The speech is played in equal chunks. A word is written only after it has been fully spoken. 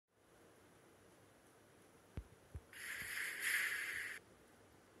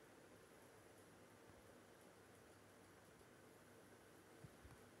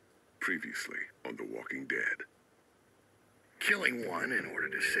Previously on The Walking Dead. Killing one in order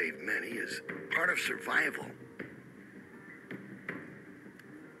to save many is part of survival.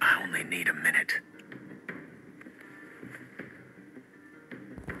 I only need a minute.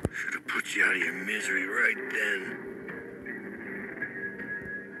 Should have put you out of your misery right then.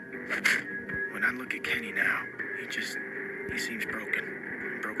 When I look at Kenny now, he seems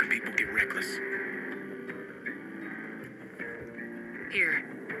broken. Broken people get reckless. Here.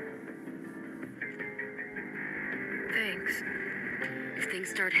 Thanks. If things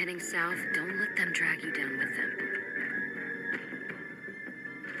start heading south, don't let them drag you down with them.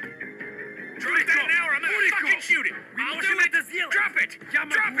 Drop that now or I'm gonna fucking shoot it! I'll do it! Drop it! Drop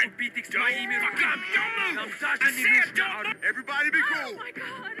it! Don't move! I said don't move! Everybody be cool! Oh my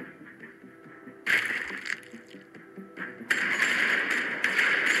god!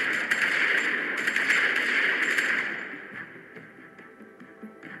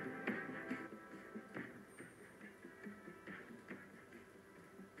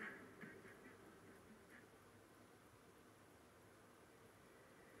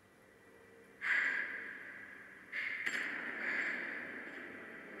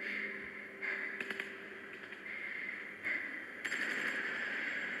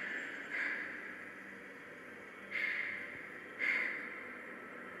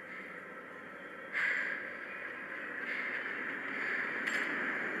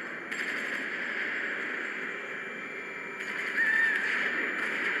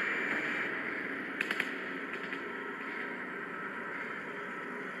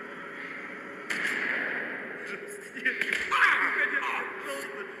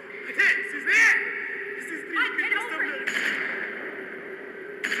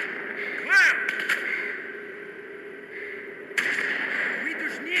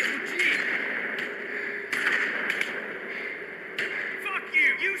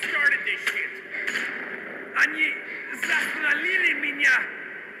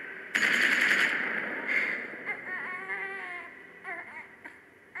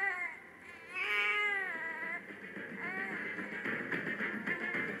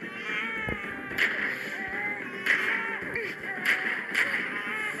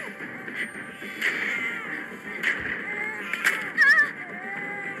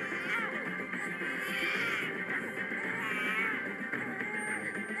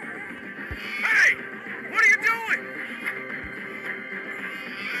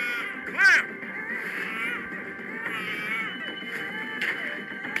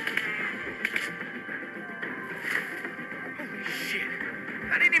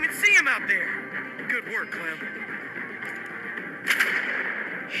 Out there. Good work, Clem.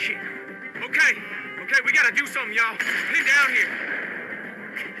 Shit. Okay, we gotta do something, y'all. Get down here.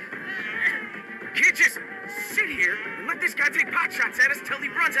 Can't just sit here and let this guy take pot shots at us till he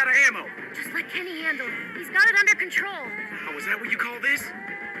runs out of ammo. Just let Kenny handle it. He's got it under control. Oh, is that what you call this?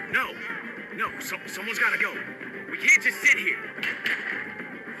 No, someone's gotta go. We can't just sit here.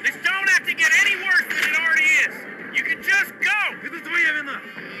 This don't have to get any worse than it already is. You can just go. Это твоя вина.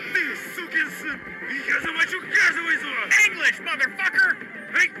 Ты, сукин сын. Я захвачу каждого из вас. English, motherfucker.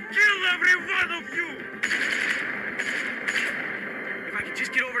 I kill every one of you. If I could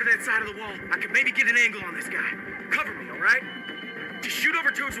just get over to that side of the wall, I could maybe get an angle on this guy. Cover me, all right? Just shoot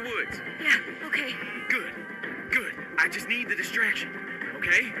over towards the woods. Yeah, okay. Good. I just need the distraction,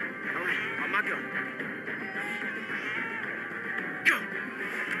 okay? All right, on my gun. Go.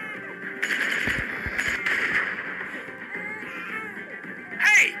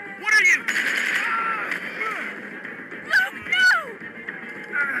 Hey, what are you? Luke, no!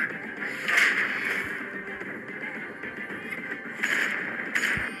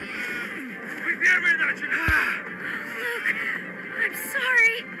 Вы первые начали. Luke, I'm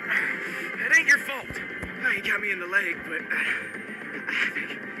sorry. It ain't your fault. You got me in the leg, but I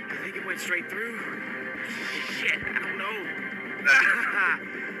think it went straight through. Shit, I don't know.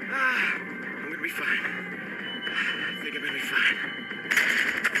 I'm gonna be fine. I think I'm gonna be fine.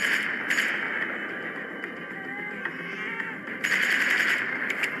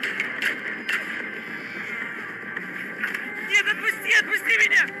 Отпусти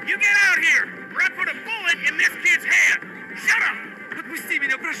меня! You get out here! Or I put a bullet in this kid's hand! Shut up! Отпусти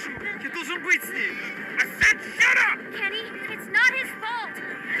меня, прошу. Я должен быть с ним. I said shut up! Kenny, it's not his fault.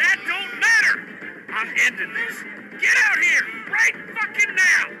 That don't matter! I'm ending this. Get out here! Right fucking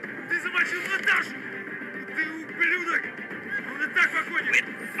now! Ты замочил Наташу. Ты ублюдок. Он и так погонит.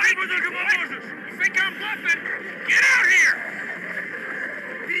 Ты ему только поможешь. You think I'm bluffing? Get out here!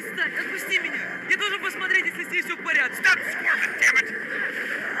 Перестань, отпусти меня. Я должен посмотреть, если с ней все в порядке. Stop squirming, damn it!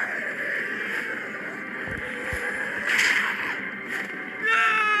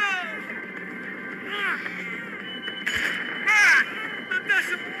 No!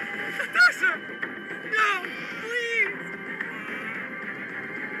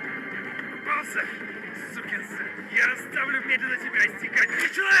 заставлю медленно тебя истекать.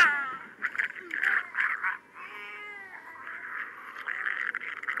 Пошла!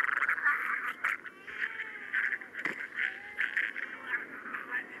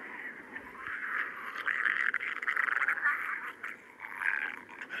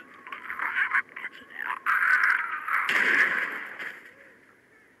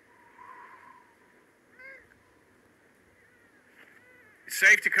 It's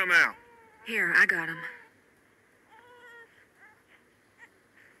safe to come out. Here, I got him.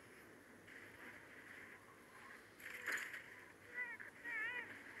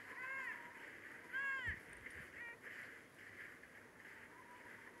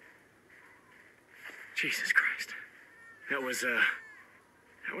 Jesus Christ. That was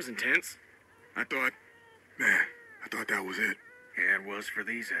intense. I thought that was it. Yeah, it was for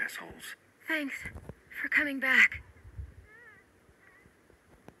these assholes. Thanks for coming back.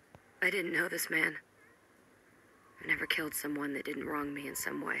 I didn't know this man. I've never killed someone that didn't wrong me in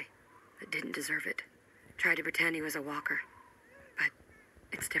some way, that didn't deserve it. Tried to pretend he was a walker. But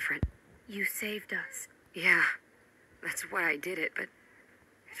it's different. You saved us. Yeah, that's why I did it, but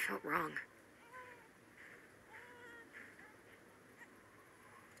it felt wrong.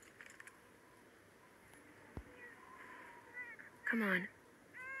 Come on.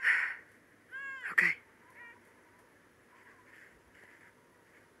 Okay.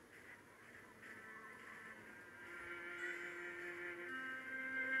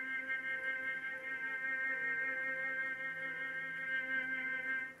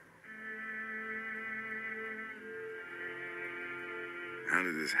 How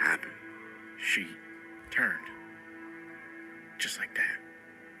did this happen? She turned. Just like that.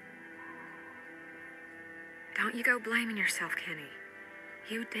 Don't you go blaming yourself, Kenny.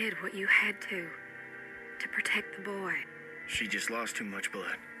 You did what you had to protect the boy. She just lost too much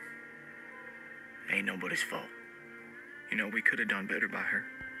blood. Ain't nobody's fault. You know, we could have done better by her.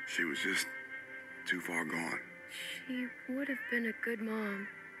 She was just too far gone. She would have been a good mom.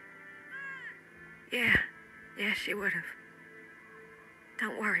 Yeah, she would have.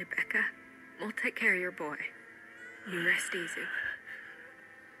 Don't worry, Becca. We'll take care of your boy. You rest easy.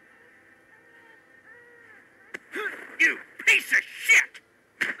 You piece of shit!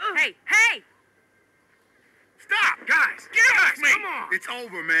 Hey! Stop, guys! Get off me! Come on! It's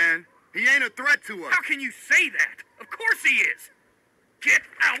over, man. He ain't a threat to us. How can you say that? Of course he is! Get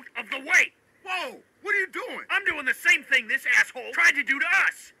out of the way! Whoa! What are you doing? I'm doing the same thing this asshole tried to do to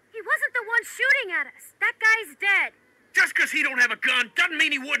us! He wasn't the one shooting at us. That guy's dead. Just because he don't have a gun doesn't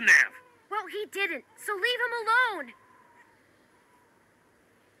mean he wouldn't have! Well, he didn't, so leave him alone.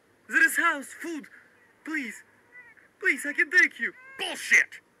 There is house, food. Please. Please, I can take you.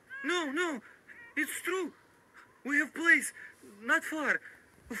 Bullshit! No. It's true. We have place. Not far.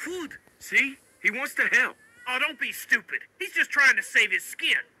 Food. See? He wants to help. Oh, don't be stupid. He's just trying to save his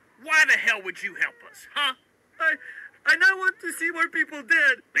skin. Why the hell would you help us, huh? I now want to see more people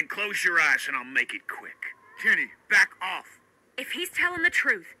dead. Then close your eyes and I'll make it quick. Kenny, back off. If he's telling the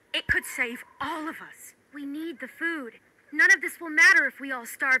truth, it could save all of us. We need the food. None of this will matter if we all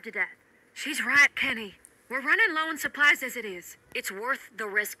starve to death. She's right, Kenny. We're running low on supplies as it is. It's worth the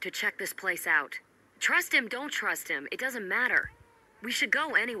risk to check this place out. Trust him, don't trust him, it doesn't matter. We should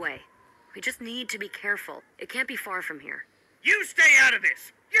go anyway. We just need to be careful. It can't be far from here. You stay out of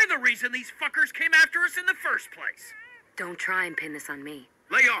this! You're the reason these fuckers came after us in the first place! Don't try and pin this on me.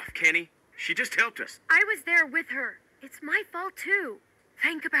 Lay off, Kenny. She just helped us. I was there with her. It's my fault, too.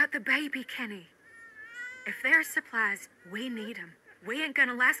 Think about the baby, Kenny. If there's supplies, we need them. We ain't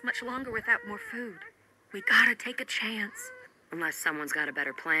gonna last much longer without more food. We gotta take a chance. Unless someone's got a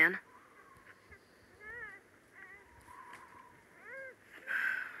better plan.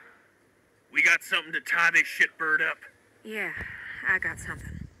 We got something to tie this shitbird up. Yeah, I got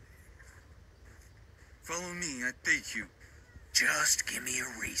something. Follow me, I take you. Just give me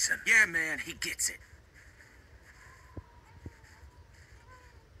a reason. Yeah, man, he gets it.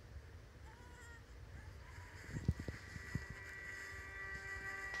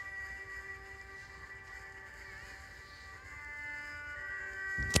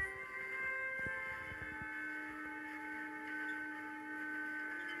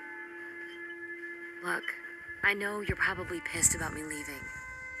 Look, I know you're probably pissed about me leaving.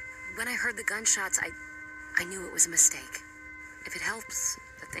 When I heard the gunshots, I knew it was a mistake. If it helps,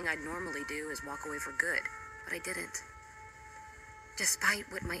 the thing I'd normally do is walk away for good, but I didn't. Despite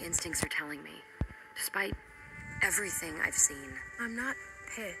what my instincts are telling me, despite everything I've seen. I'm not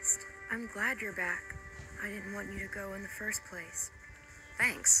pissed. I'm glad you're back. I didn't want you to go in the first place.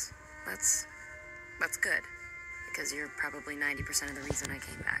 Thanks. That's good, because you're probably 90% of the reason I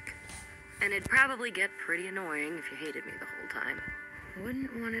came back. And it'd probably get pretty annoying if you hated me the whole time.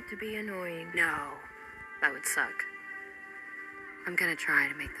 Wouldn't want it to be annoying. No, that would suck. I'm gonna try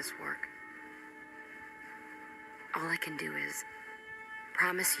to make this work. All I can do is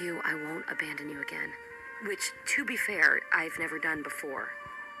promise you I won't abandon you again. Which, to be fair, I've never done before.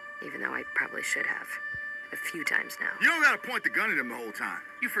 Even though I probably should have. A few times now. You don't gotta point the gun at him the whole time.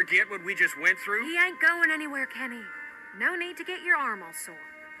 You forget what we just went through? He ain't going anywhere, Kenny. No need to get your arm all sore.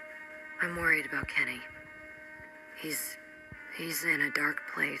 I'm worried about Kenny. He's in a dark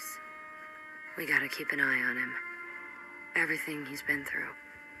place. We gotta keep an eye on him. Everything he's been through.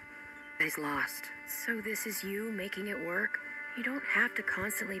 He's lost. So this is you making it work? You don't have to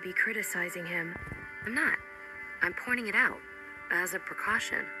constantly be criticizing him. I'm not. I'm pointing it out. As a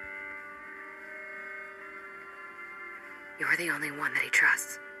precaution. You're the only one that he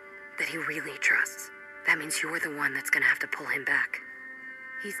trusts. That he really trusts. That means you're the one that's gonna have to pull him back.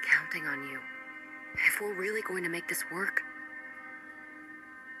 He's counting on you. If we're really going to make this work,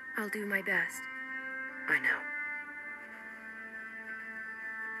 I'll do my best. I know.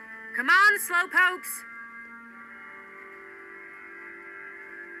 Come on, slowpokes!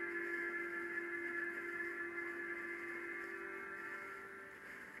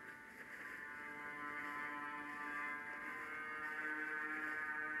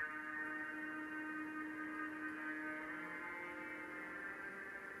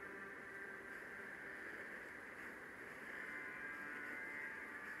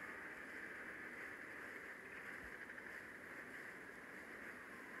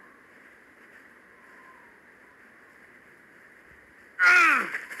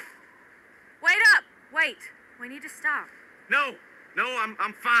 Wait, we need to stop. No,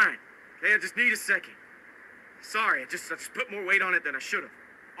 I'm fine. Okay, I just need a second. Sorry, I just put more weight on it than I should have.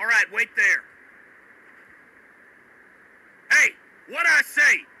 All right, wait there. Hey, what I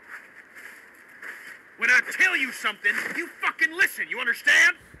say? When I tell you something, you fucking listen, you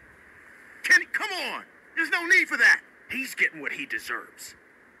understand? Kenny, come on. There's no need for that. He's getting what he deserves.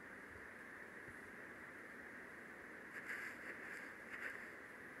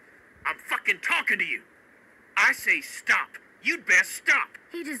 I'm fucking talking to you. I say stop. You'd best stop.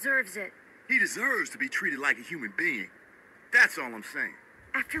 He deserves it. He deserves to be treated like a human being. That's all I'm saying.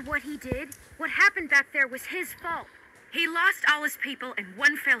 After what he did, what happened back there was his fault. He lost all his people in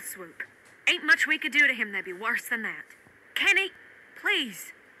one fell swoop. Ain't much we could do to him that'd be worse than that. Kenny,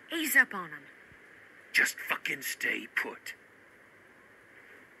 please, ease up on him. Just fucking stay put.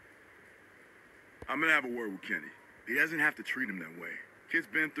 I'm gonna have a word with Kenny. He doesn't have to treat him that way. Kid's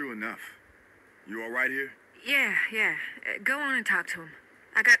been through enough. You all right here? Yeah. Go on and talk to him.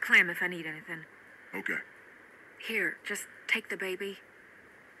 I got Clem if I need anything. Okay. Here, just take the baby.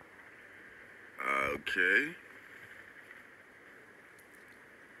 Okay.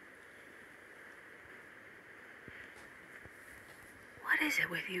 What is it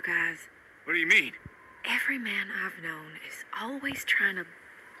with you guys? What do you mean? Every man I've known is always trying to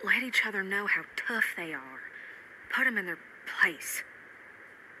let each other know how tough they are. Put them in their place.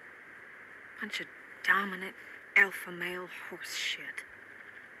 Bunch of dominant alpha male horse shit.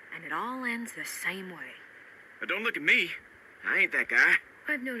 And it all ends the same way. But don't look at me. I ain't that guy.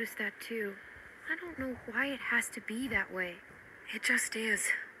 I've noticed that too. I don't know why it has to be that way. It just is.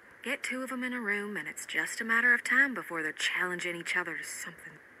 Get two of them in a room and it's just a matter of time before they're challenging each other to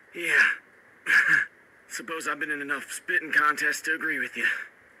something. Yeah. Suppose I've been in enough spitting contests to agree with you.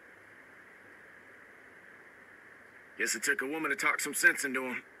 Guess it took a woman to talk some sense into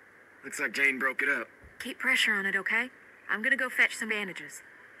him. Looks like Jane broke it up. Keep pressure on it, okay? I'm gonna go fetch some bandages.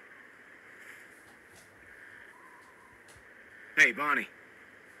 Hey, Bonnie.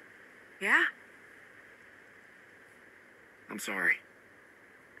 Yeah? I'm sorry.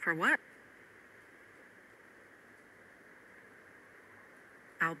 For what?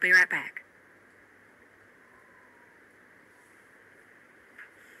 I'll be right back.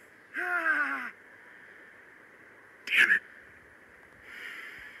 Damn it.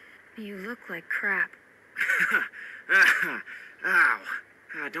 You look like crap. Ow.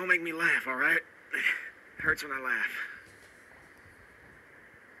 Don't make me laugh, all right? It hurts when I laugh.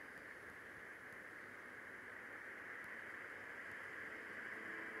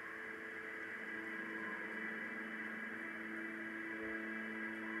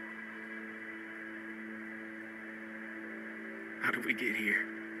 How did we get here?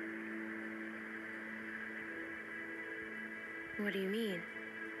 What do you mean?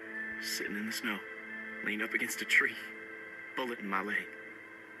 Sitting in the snow, leaned up against a tree, bullet in my leg.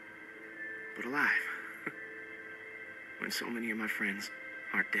 But alive. When so many of my friends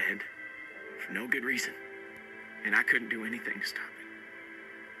are dead for no good reason, and I couldn't do anything to stop it.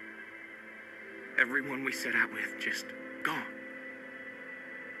 Everyone we set out with just gone.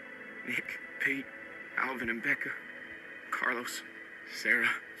 Nick, Pete, Alvin and Becca, Carlos, Sarah.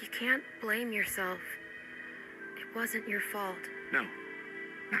 You can't blame yourself. It wasn't your fault. No,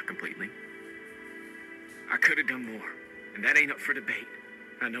 not completely. I could have done more, and that ain't up for debate.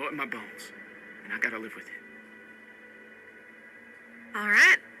 I know it in my bones, and I gotta live with it. All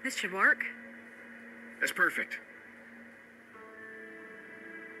right, this should work. That's perfect.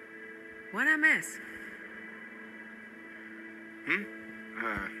 What'd I miss?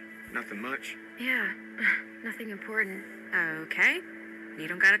 Nothing much. Yeah, nothing important. Okay. You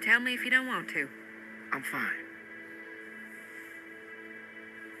don't gotta tell me if you don't want to. I'm fine.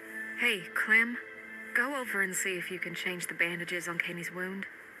 Hey, Clem, go over and see if you can change the bandages on Kenny's wound.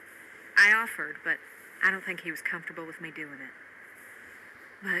 I offered, but I don't think he was comfortable with me doing it.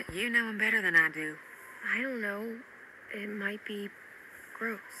 But you know him better than I do. I don't know. It might be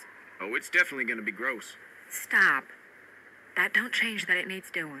gross. Oh, it's definitely gonna be gross. Stop. That don't change that it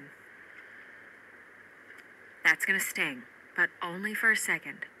needs doing. That's gonna sting, but only for a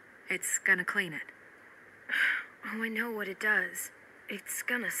second. It's gonna clean it. Oh, I know what it does. It's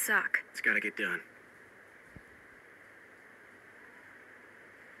gonna suck. It's gotta get done.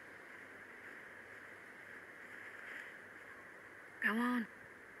 Go on.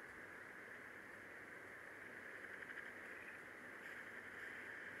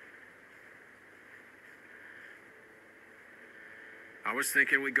 I was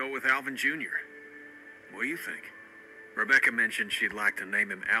thinking we'd go with Alvin Jr. What do you think? Rebecca mentioned she'd like to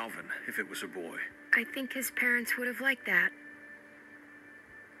name him Alvin if it was a boy. I think his parents would have liked that.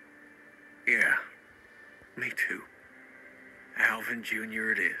 Yeah, me too. Alvin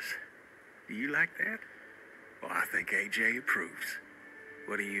Jr. it is. Do you like that? Well, I think AJ approves.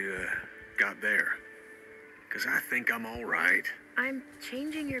 What do you, got there? 'Cause I think I'm all right. I'm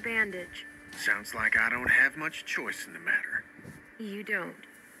changing your bandage. Sounds like I don't have much choice in the matter. You don't.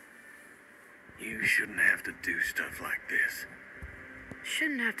 You shouldn't have to do stuff like this.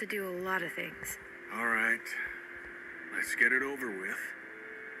 Shouldn't have to do a lot of things. All right, let's get it over with.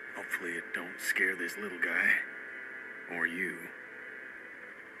 Hopefully it don't scare this little guy. Or you.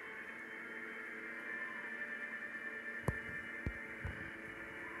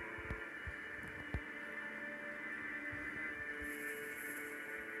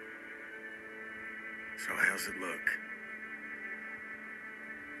 So how's it look?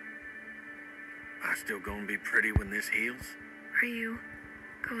 I still gonna be pretty when this heals? Are you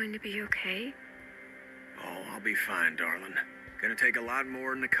going to be okay? Oh, I'll be fine, darling. Gonna take a lot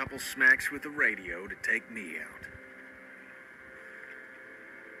more than a couple smacks with the radio to take me out.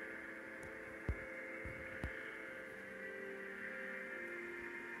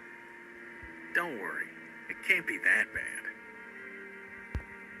 Don't worry. It can't be that bad.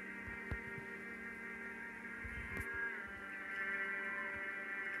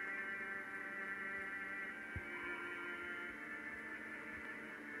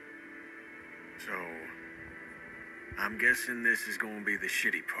 So, I'm guessing this is going to be the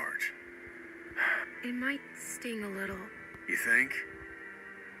shitty part. It might sting a little. You think?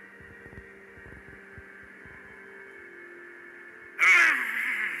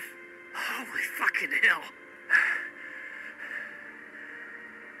 Holy fucking hell.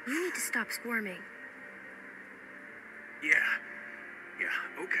 You need to stop squirming. Yeah,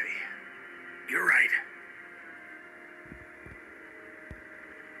 okay. You're right.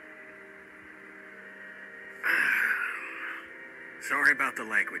 Sorry about the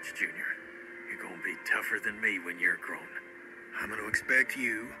language, Junior. You're gonna be tougher than me when you're grown. I'm gonna expect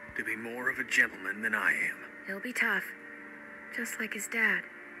you to be more of a gentleman than I am. He'll be tough. Just like his dad.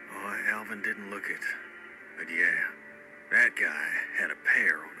 Oh, Alvin didn't look it. But yeah, that guy had a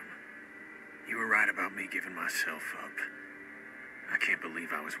pair on him. You were right about me giving myself up. I can't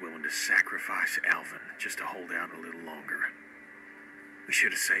believe I was willing to sacrifice Alvin just to hold out a little longer. We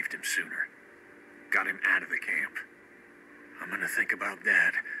should have saved him sooner. Got him out of the camp. I'm gonna think about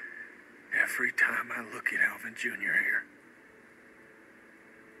that every time I look at Alvin Jr. here.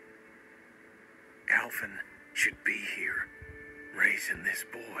 Alvin should be here, raising this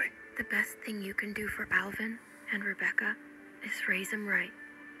boy. The best thing you can do for Alvin and Rebecca is raise him right.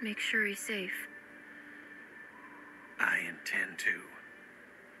 Make sure he's safe. I intend to.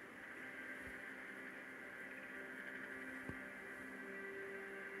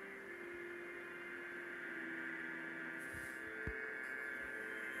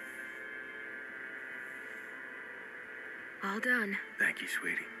 All done. Thank you,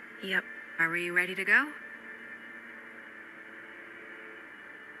 sweetie. Yep. Are we ready to go?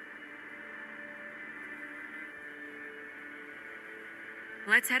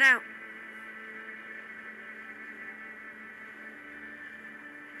 Let's head out.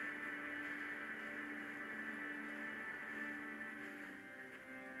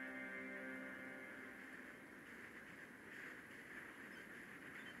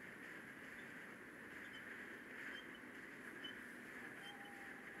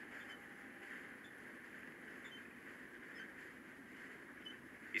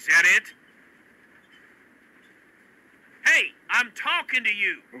 Is that it? Hey, I'm talking to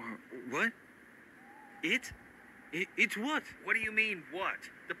you. What? It's what? What do you mean, what?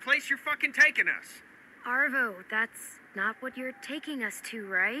 The place you're fucking taking us. Arvo, that's not what you're taking us to,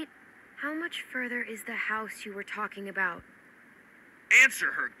 right? How much further is the house you were talking about?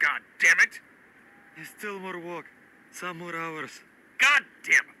 Answer her, goddammit! There's still more walk. Some more hours. God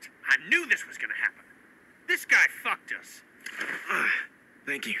damn it! I knew this was gonna happen. This guy fucked us.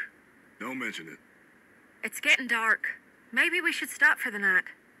 Thank you. Don't mention it. It's getting dark. Maybe we should stop for the night.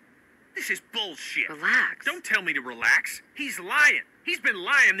 This is bullshit. Relax. Don't tell me to relax. He's lying. He's been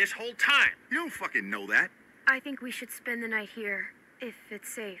lying this whole time. You don't fucking know that. I think we should spend the night here, if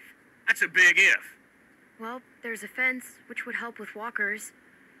it's safe. That's a big if. Well, there's a fence, which would help with walkers.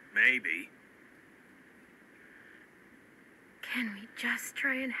 Maybe. Can we just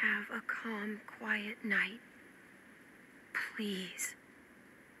try and have a calm, quiet night? Please.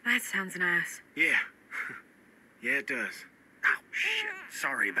 That sounds nice. Yeah. Yeah, it does. Oh, shit.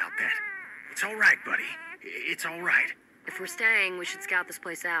 Sorry about that. It's all right, buddy. It's all right. If we're staying, we should scout this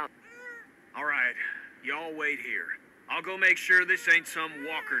place out. All right. Y'all wait here. I'll go make sure this ain't some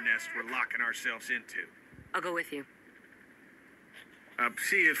walker nest we're locking ourselves into. I'll go with you.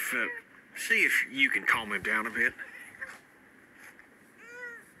 See if you can calm him down a bit.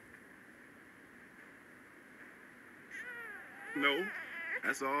 No,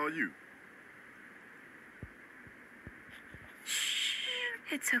 that's all you.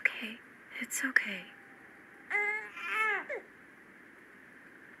 It's okay. It's okay.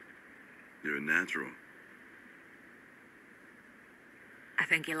 You're a natural. I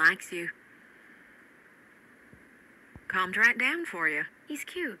think he likes you. Calmed right down for you. He's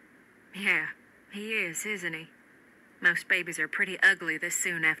cute. Yeah, he is, isn't he? Most babies are pretty ugly this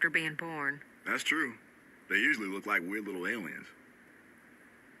soon after being born. That's true. They usually look like weird little aliens.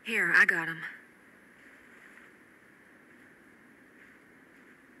 Here, I got him.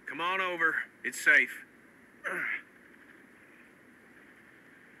 Come on over. It's safe.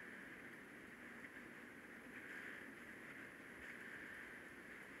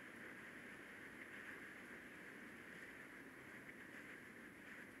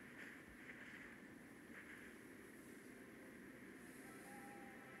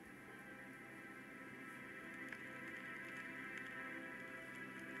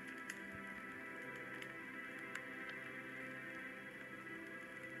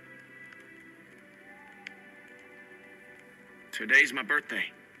 Today's my birthday.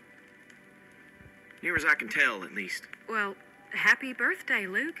 Near as I can tell, at least. Well, happy birthday,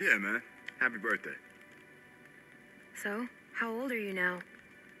 Luke. Yeah, man. Happy birthday. So, how old are you now?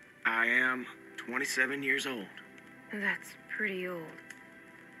 I am 27 years old. That's pretty old.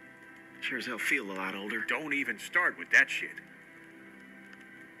 Sure as hell feel a lot older. Don't even start with that shit.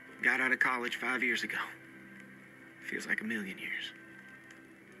 Got out of college 5 years ago. Feels like a million years.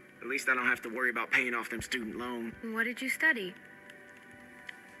 At least I don't have to worry about paying off them student loans. What did you study?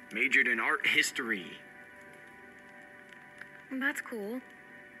 Majored in art history. That's cool.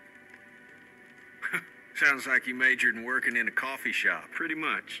 Sounds like you majored in working in a coffee shop. Pretty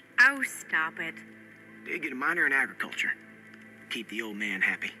much. Oh, stop it. Did get a minor in agriculture. Keep the old man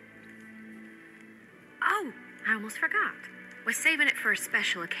happy. Oh, I almost forgot. Was saving it for a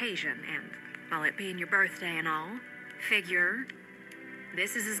special occasion, and while it being your birthday and all, figure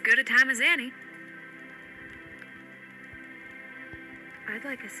this is as good a time as any. I'd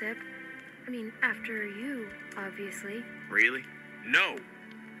like a sip. I mean, after you, obviously. Really? No,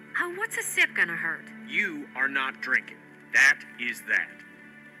 Oh, what's a sip gonna hurt? you are not drinking. That is that.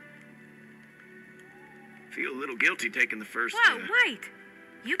 Feel a little guilty taking the first. Whoa, wait!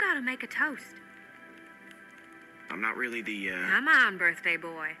 You gotta make a toast. I'm not really the. Come on, birthday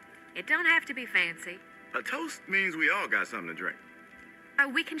boy. It don't have to be fancy. A toast means we all got something to drink. Oh,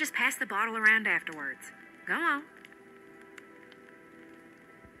 we can just pass the bottle around afterwards. Go on.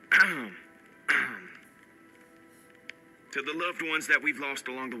 To the loved ones that we've lost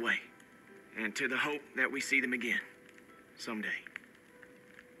along the way, and to the hope that we see them again someday.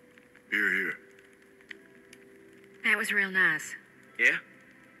 Here, here. That was real nice. Yeah?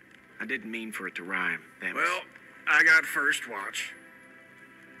 I didn't mean for it to rhyme. That was... Well, I got first watch.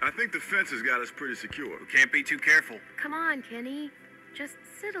 I think the fence has got us pretty secure. We can't be too careful. Come on, Kenny. Just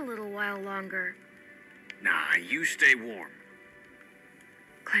sit a little while longer. Nah, you stay warm.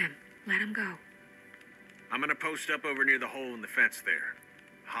 Clem, let him go. I'm gonna post up over near the hole in the fence there.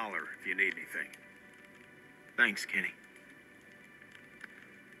 Holler if you need anything. Thanks, Kenny.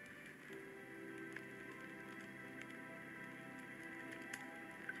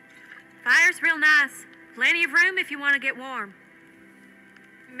 Fire's real nice. Plenty of room if you want to get warm.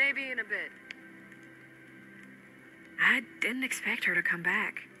 Maybe in a bit. I didn't expect her to come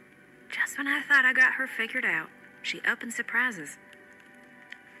back. Just when I thought I got her figured out, she up and surprises.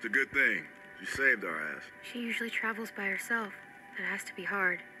 It's a good thing. She saved our ass. She usually travels by herself. That has to be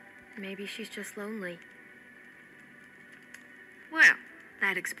hard. Maybe she's just lonely. Well,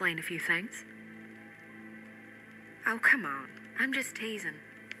 that'd explain a few things. Oh, come on. I'm just teasing.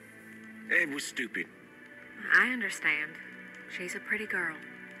 It was stupid. I understand. She's a pretty girl.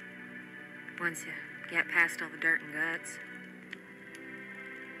 Once you get past all the dirt and guts.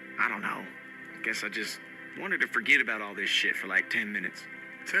 I don't know. Guess I just wanted to forget about all this shit for like 10 minutes.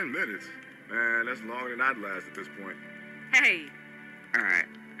 10 minutes? Man, that's longer than I'd last at this point. Hey, All right,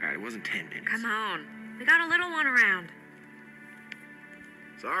 it wasn't 10 minutes. come on. We got a little one around.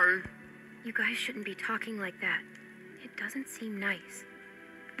 Sorry. You guys shouldn't be talking like that. It doesn't seem nice.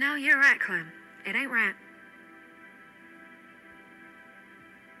 No, you're right, Clem. It ain't right.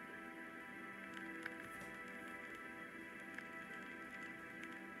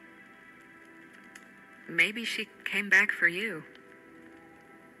 Maybe she came back for you.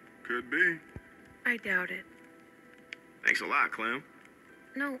 Could be. I doubt it. Thanks a lot, Clem.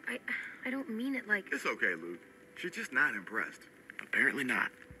 No, I don't mean it like... It's okay, Luke. She's just not impressed. Apparently not.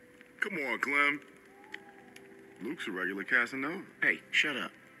 Come on, Clem. Luke's a regular Casanova. Hey, shut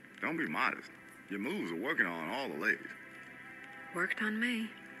up. Don't be modest. Your moves are working on all the ladies. Worked on me.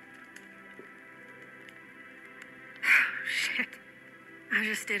 Shit. I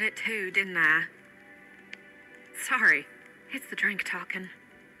just did it too, didn't I? Sorry. It's the drink talking.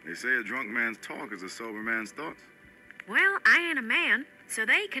 They say a drunk man's talk is a sober man's thoughts. Well, I ain't a man, so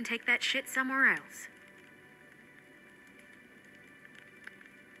they can take that shit somewhere else.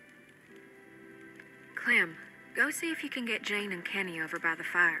 Clem, go see if you can get Jane and Kenny over by the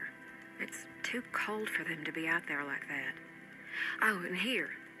fire. It's too cold for them to be out there like that. Oh, and here,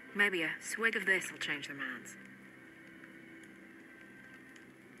 maybe a swig of this will change their minds.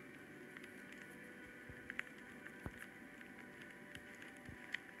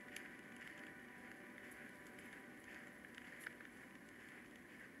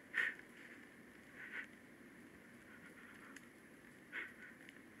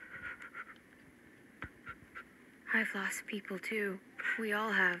 I've lost people too. We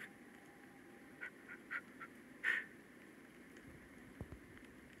all have.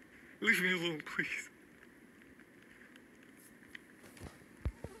 Leave me alone, please.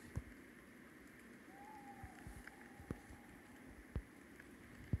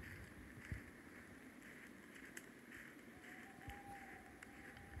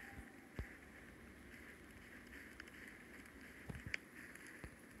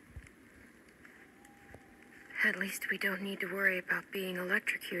 At least we don't need to worry about being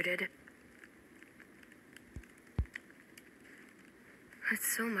electrocuted. It's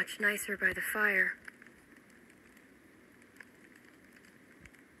so much nicer by the fire.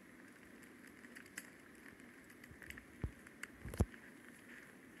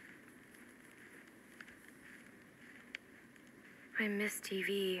 I miss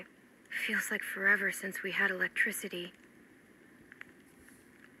TV. Feels like forever since we had electricity.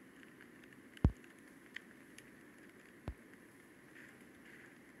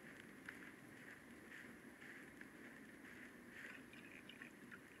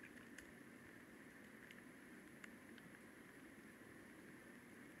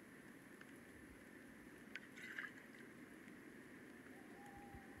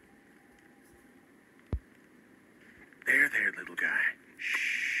 There, little guy.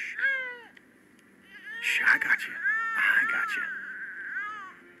 Shh. Shh, I got you.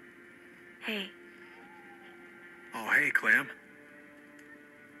 Hey, Oh, hey, Clem.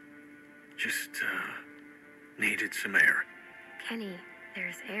 Just, needed some air. Kenny,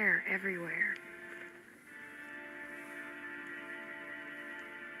 there's air everywhere.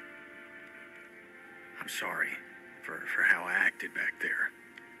 I'm sorry for how I acted back there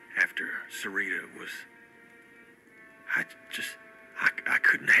after Sarita was... I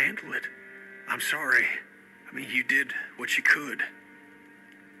couldn't handle it. I'm sorry. I mean, you did what you could.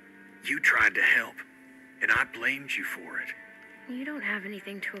 You tried to help, and I blamed you for it. You don't have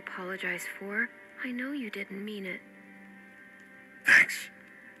anything to apologize for. I know you didn't mean it. Thanks.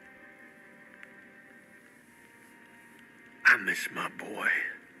 I miss my boy.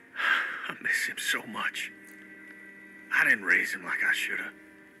 I miss him so much. I didn't raise him like I should have.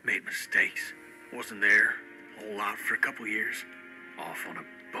 Made mistakes. Wasn't there a whole lot for a couple years. Off on a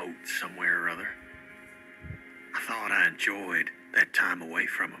boat somewhere or other. I thought I enjoyed that time away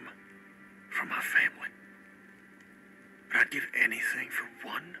from him. From my family. But I'd give anything for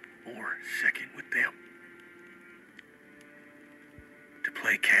one more second with them. To to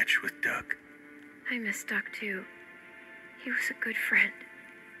play catch with Duck. I miss Duck too. He was a good friend,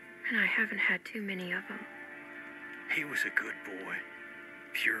 and I haven't had too many of them. He was a good boy.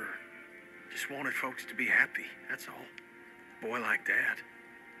 Pure. Just wanted folks to be happy, that's all. Boy like that,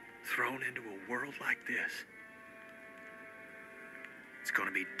 thrown into a world like this. It's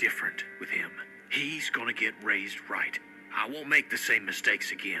gonna be different with him. He's gonna get raised right. I won't make the same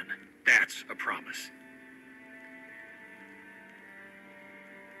mistakes again. That's a promise.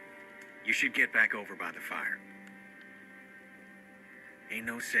 You should get back over by the fire. Ain't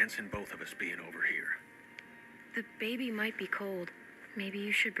no sense in both of us being over here. The baby might be cold. Maybe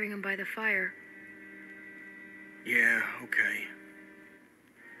you should bring him by the fire. Yeah, okay.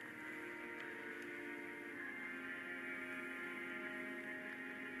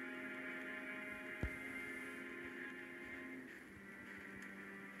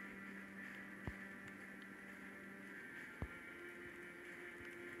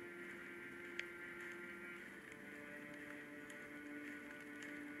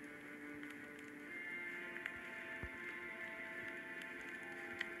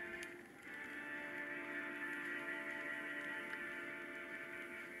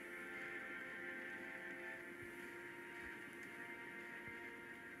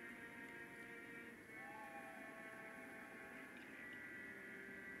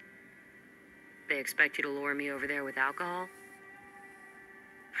 They expect you to lure me over there with alcohol?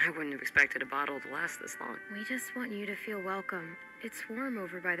 I wouldn't have expected a bottle to last this long. We just want you to feel welcome. It's warm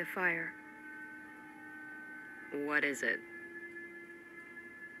over by the fire. What is it?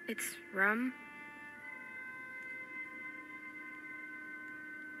 It's rum.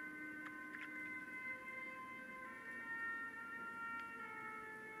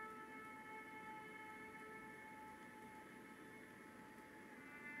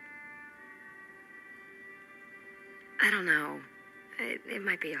 I don't know. It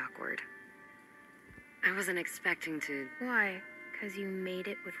might be awkward. I wasn't expecting to... Why? 'Cause you made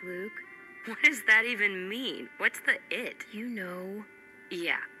it with Luke? What does that even mean? What's the it? You know.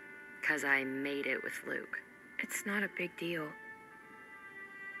 Yeah, 'cause I made it with Luke. It's not a big deal.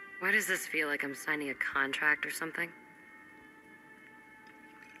 Why does this feel like I'm signing a contract or something?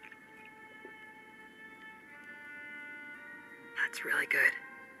 That's really good.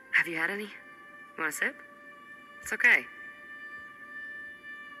 Have you had any? You want a sip? It's okay.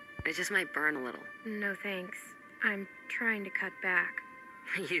 It just might burn a little. No thanks. I'm trying to cut back.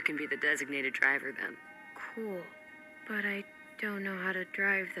 You can be the designated driver then. Cool. But I don't know how to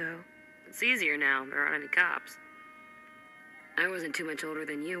drive, though. It's easier now. There aren't any cops. I wasn't too much older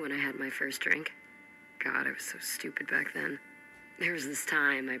than you when I had my first drink. God, I was so stupid back then. There was this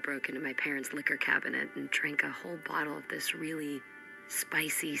time I broke into my parents' liquor cabinet and drank a whole bottle of this really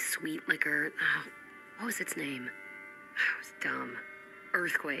spicy, sweet liquor. Oh, what was its name? It was dumb.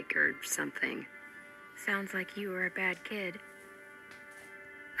 Earthquake or something. Sounds like you were a bad kid.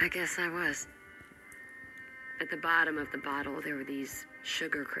 I guess I was. At the bottom of the bottle, there were these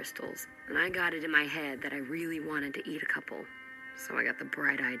sugar crystals, and I got it in my head that I really wanted to eat a couple. So I got the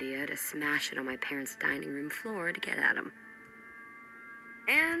bright idea to smash it on my parents' dining room floor to get at them.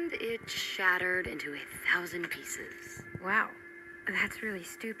 And it shattered into 1,000 pieces. Wow. That's really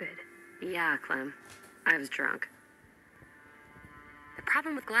stupid. Yeah, Clem. I was drunk. The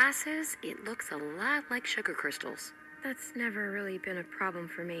problem with glass is it looks a lot like sugar crystals. That's never really been a problem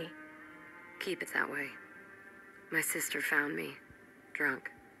for me. Keep it that way. My sister found me,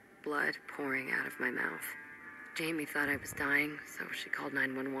 drunk, blood pouring out of my mouth. Jamie thought I was dying, so she called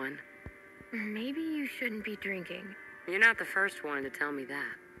 911. Maybe you shouldn't be drinking. You're not the first one to tell me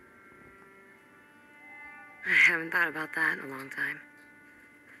that. I haven't thought about that in a long time.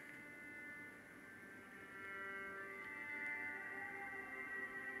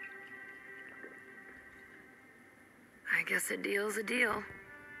 I guess a deal's a deal.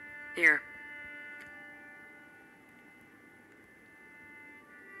 Here.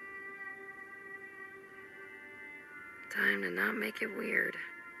 Time to not make it weird.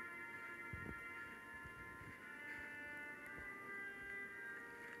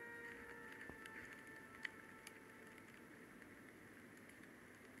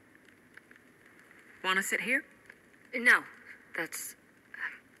 Want to sit here? No, that's...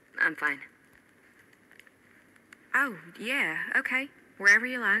 I'm fine. Oh, yeah, okay. Wherever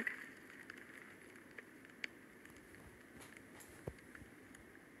you like.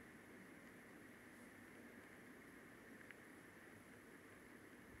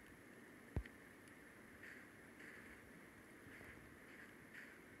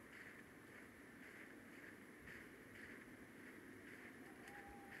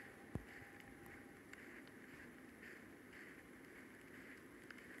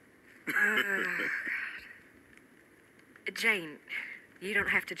 Jane, you don't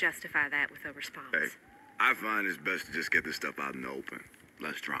have to justify that with a response. Hey, I find it's best to just get this stuff out in the open.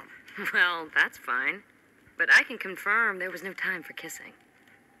 Less drama. Well, that's fine. But I can confirm there was no time for kissing.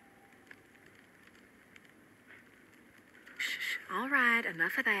 Shh, all right,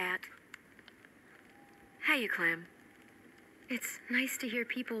 enough of that. Hey, you, Clem. It's nice to hear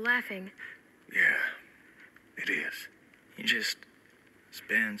people laughing. Yeah, it is. You just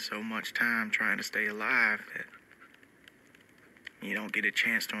spend so much time trying to stay alive that you don't get a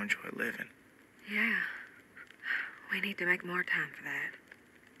chance to enjoy living. Yeah. We need to make more time for that.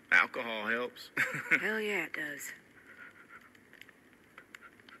 Alcohol helps. Hell yeah, it does.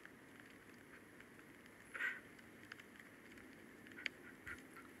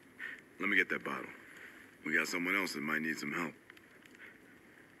 Let me get that bottle. We got someone else that might need some help.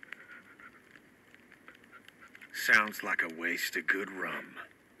 Sounds like a waste of good rum.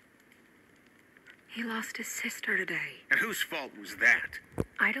 He lost his sister today. And whose fault was that?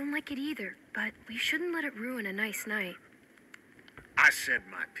 I don't like it either, but we shouldn't let it ruin a nice night. I said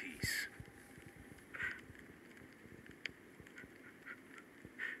my piece.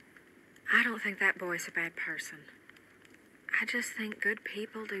 I don't think that boy's a bad person. I just think good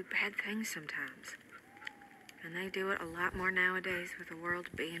people do bad things sometimes. And they do it a lot more nowadays with the world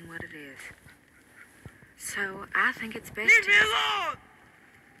being what it is. So I think it's best Leave me alone!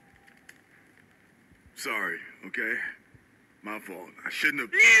 Sorry, okay? My fault. I shouldn't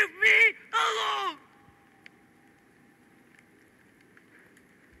have... Leave me alone!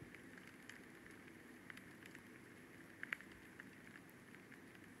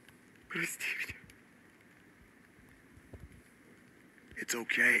 Прости меня. It's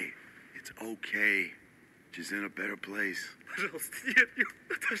okay. It's okay. She's in a better place. Пожалуйста, нет,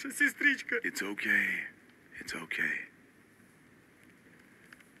 Наташа, сестричка. It's okay. It's okay.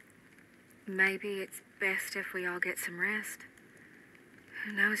 Maybe it's best if we all get some rest.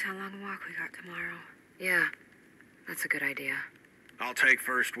 Who knows how long a walk we got tomorrow. Yeah, that's a good idea. I'll take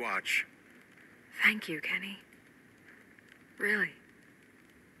first watch. Thank you, Kenny. Really.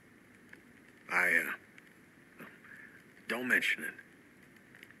 Don't mention it.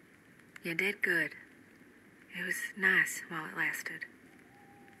 You did good. It was nice while it lasted.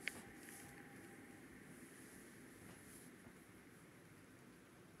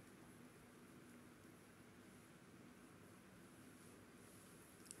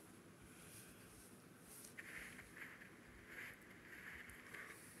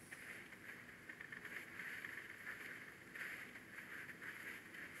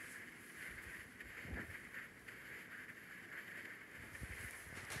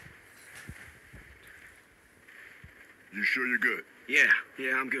 You sure you're good? Yeah,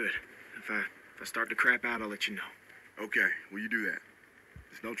 I'm good. If I start to crap out, I'll let you know. Okay, will you do that?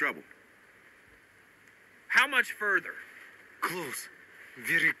 It's no trouble. How much further? Close.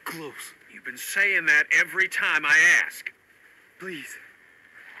 Very close. You've been saying that every time I ask. Please.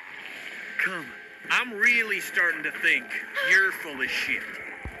 Come. I'm really starting to think you're full of shit.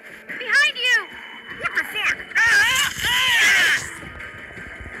 Behind you! What the fuck?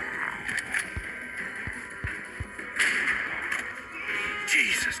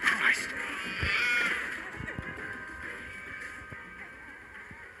 Jesus Christ.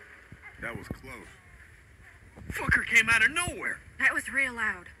 That was close. Fucker came out of nowhere. That was real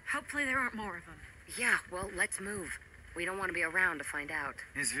loud. Hopefully there aren't more of them. Yeah, well, let's move. We don't want to be around to find out.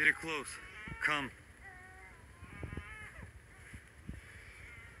 It's very close. Come.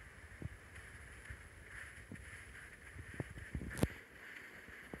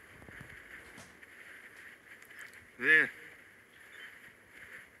 There.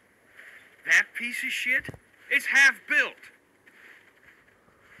 That piece of shit? It's half built.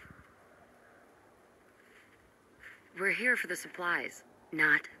 We're here for the supplies,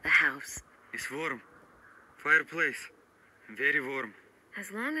 not the house. It's warm. Fireplace. Very warm.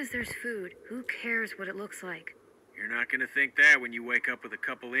 As long as there's food, who cares what it looks like? You're not gonna think that when you wake up with a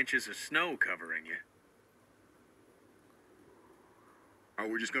couple inches of snow covering you. Are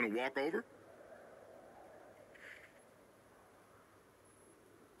we just gonna walk over?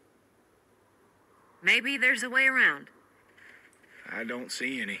 Maybe there's a way around. I don't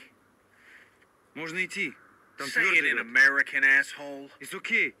see any. Можно идти. Там Say it твердый in лед. American, asshole. It's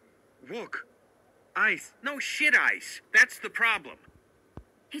okay. Walk. Ice. No shit ice. That's the problem.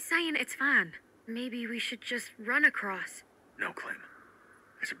 He's saying it's fine. Maybe we should just run across. No, Clem.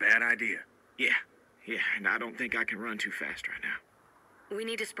 That's a bad idea. Yeah, and I don't think I can run too fast right now. We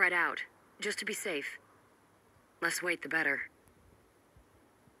need to spread out, just to be safe. Less weight, the better.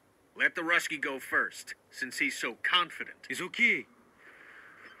 Let the Rusky go first, since he's so confident. It's okay.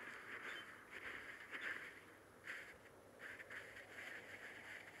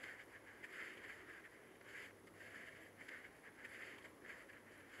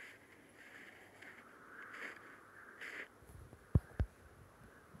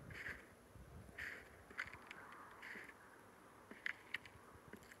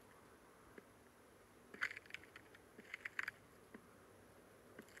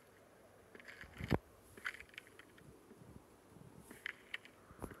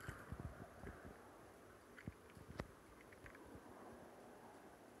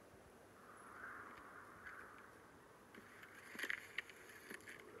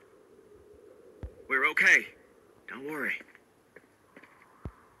 You're okay. Don't worry.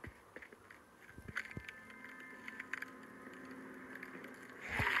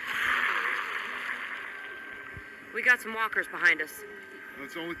 We got some walkers behind us.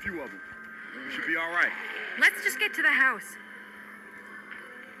 That's only a few of them. We should be all right. Let's just get to the house.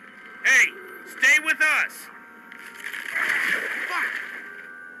 Hey, stay with us. Fuck!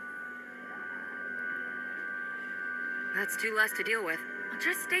 That's two less to deal with. Well,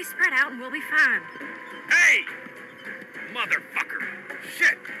 just stay spread out and we'll be fine. Hey! Motherfucker!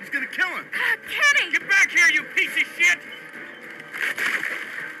 Shit! He's gonna kill him! Kenny! Get back here, you piece of shit!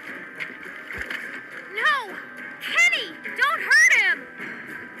 No! Kenny! Don't hurt him!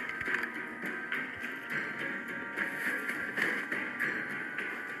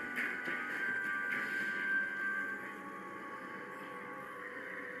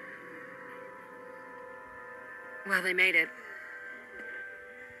 Well, they made it.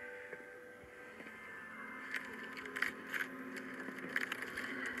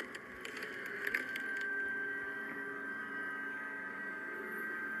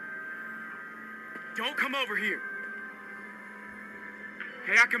 Don't come over here.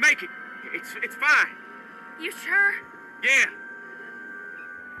 Hey, I can make it. It's fine. You sure? Yeah.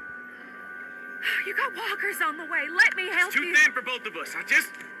 You got walkers on the way. Let me help It's too you. thin for both of us. I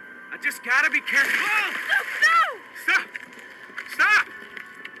just gotta be careful. Whoa! No! Stop! Stop!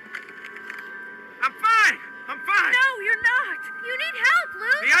 I'm fine! I'm fine! No, you're not. You need help,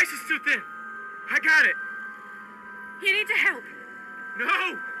 Luke! The ice is too thin. I got it. You need to help.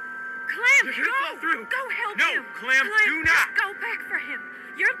 No! Clem, You're gonna fall through. Go help No, him. Clem, do not. Just go back for him.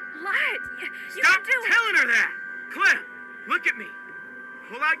 You're light. You Stop can do it. telling her that! Clem, look at me.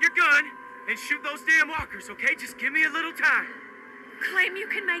 Pull out your gun and shoot those damn walkers, okay? Just give me a little time. Clem, you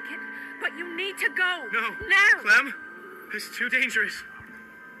can make it. But you need to go. No. Now. Clem, it's too dangerous.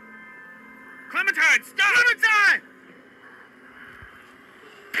 Clementine, stop! Clementine!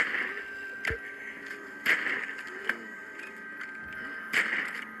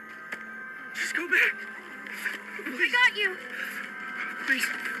 Just go back. We Please, got you! please.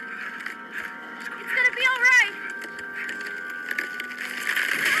 It's gonna be alright!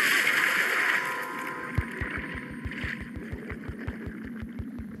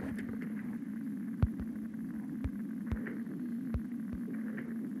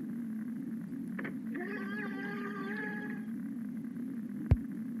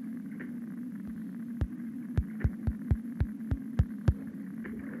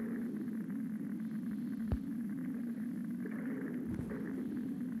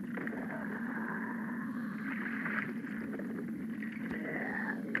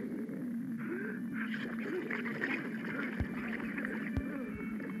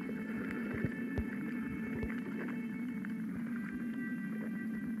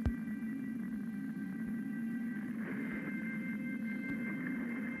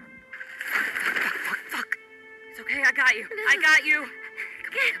 Fuck. It's okay, I got you. I got you.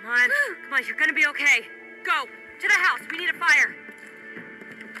 Come on. Come on, you're gonna be okay. Go. To the house. We need a fire.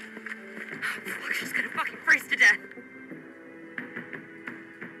 Oh, fuck, she's gonna fucking freeze to death.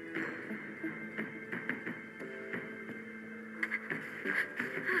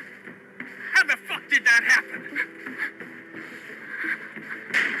 How the fuck did that happen?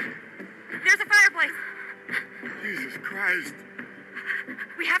 There's a fireplace. Jesus Christ.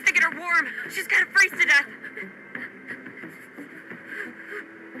 We have to get her warm. She's gonna freeze to death.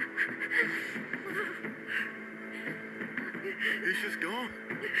 He's just gone.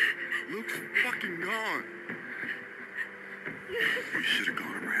 Luke's fucking gone. We should have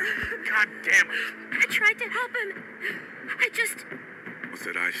gone around. God damn it. I tried to help him. I just... Once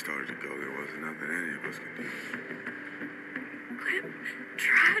that ice started to go, there wasn't nothing any of us could do. Clem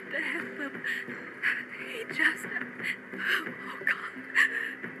tried to help him. He just... Oh, God.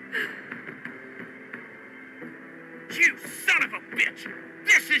 You son of a bitch!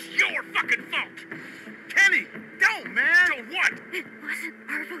 This is your fucking fault! Kenny, don't, man! So what? It wasn't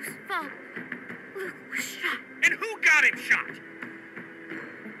Arvo's fault. Luke was shot. And who got him shot?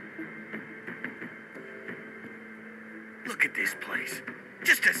 Look at this place.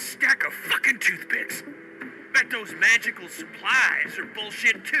 Just a stack of fucking toothpicks. Bet those magical supplies are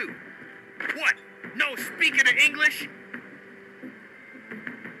bullshit too. What? No speaking of English?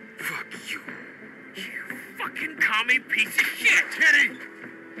 Fuck you. You fucking commie piece of shit! Kenny!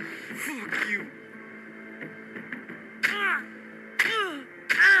 Fuck you.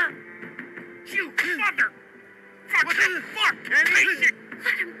 You mother! What the fuck, Kenny?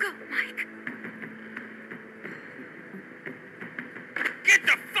 Let him go, Mike. Get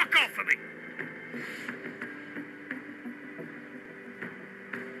the fuck off of me!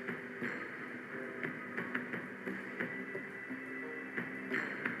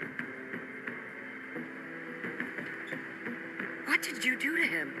 What did you do to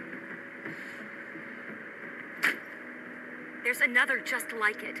him? There's another just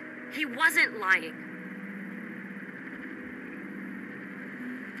like it. He wasn't lying.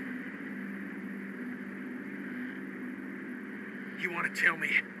 You want to tell me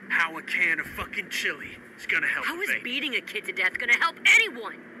how a can of fucking chili is gonna help How a is baby? beating a kid to death gonna help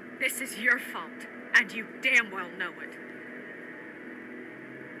anyone? This is your fault, and you damn well know it.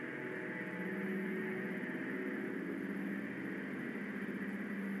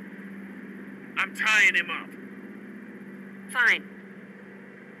 I'm tying him up. Fine.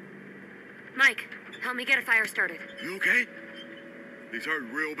 Mike, help me get a fire started. You okay? He's hurt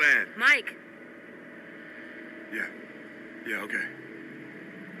real bad. Mike! Yeah. Yeah, okay.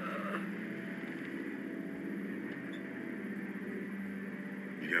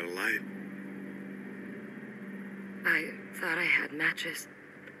 You got a light? I thought I had matches.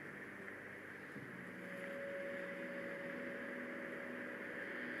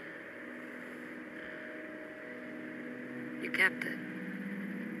 You kept it.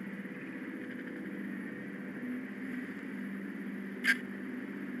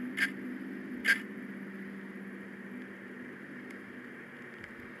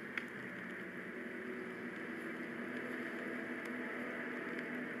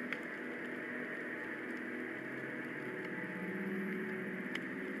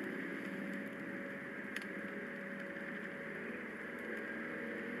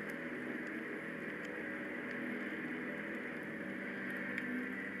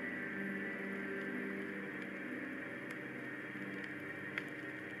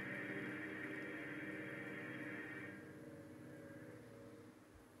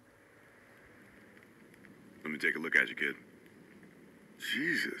 Let me take a look at you, kid.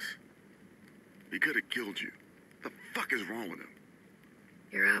 Jesus. He could have killed you. The fuck is wrong with him?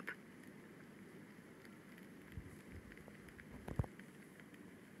 You're up.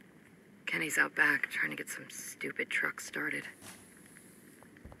 Kenny's out back trying to get some stupid truck started.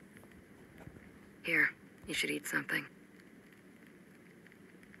 Here, you should eat something.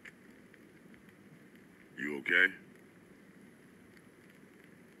 You okay?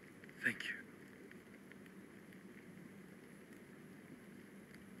 Thank you.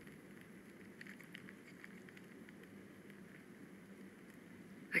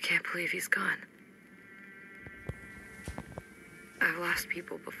 I can't believe he's gone. I've lost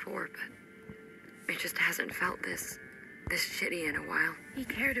people before, but it just hasn't felt this shitty in a while. He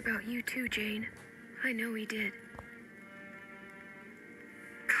cared about you too, Jane. I know he did.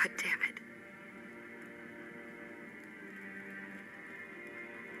 God damn it.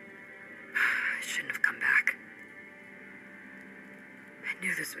 I shouldn't have come back. I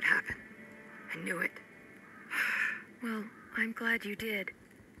knew this would happen. I knew it. Well, I'm glad you did.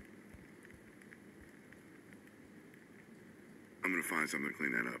 I'm gonna find something to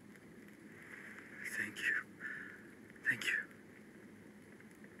clean that up. Thank you. Thank you.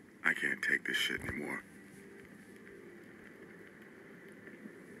 I can't take this shit anymore.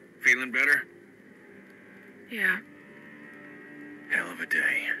 Feeling better? Yeah. Hell of a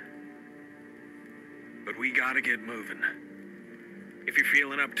day. But we gotta get moving. If you're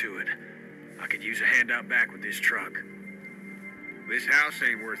feeling up to it, I could use a hand out back with this truck. This house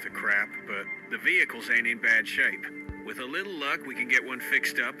ain't worth a crap, but the vehicles ain't in bad shape. With a little luck, we can get one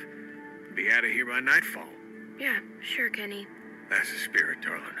fixed up and be out of here by nightfall. Yeah, sure, Kenny. That's the spirit,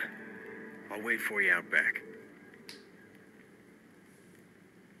 darling. I'll wait for you out back.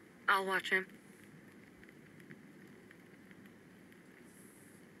 I'll watch him.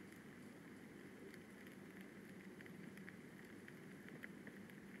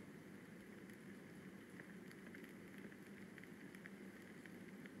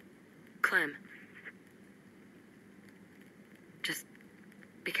 Clem. Just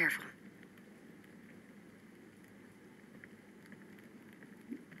be careful.